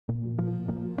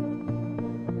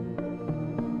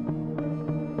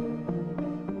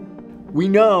We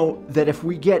know that if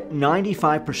we get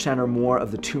 95% or more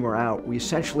of the tumor out, we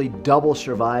essentially double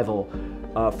survival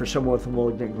for someone with a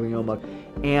malignant glioma.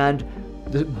 And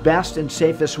the best and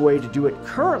safest way to do it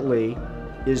currently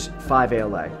is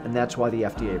 5-ALA, and that's why the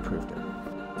FDA approved it.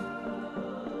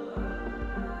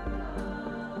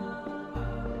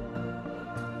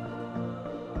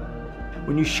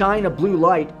 When you shine a blue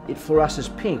light, it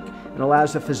fluoresces pink and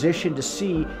allows the physician to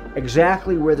see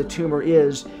exactly where the tumor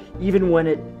is, even when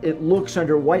it looks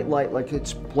under white light like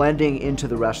it's blending into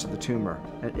the rest of the tumor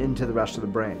and into the rest of the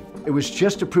brain. It was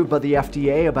just approved by the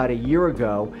FDA about a year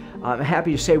ago. I'm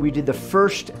happy to say we did the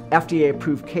first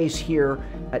FDA-approved case here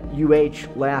at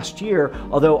UH last year,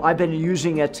 although I've been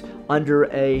using it under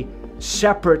a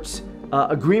separate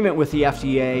agreement with the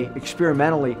FDA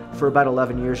experimentally for about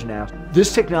 11 years now.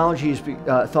 This technology is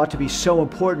thought to be so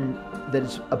important that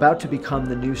it's about to become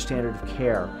the new standard of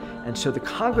care. And so the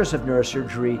Congress of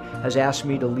Neurosurgery has asked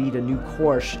me to lead a new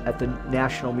course at the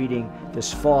national meeting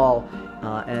this fall,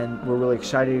 and we're really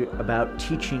excited about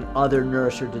teaching other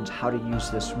neurosurgeons how to use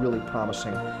this really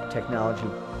promising technology.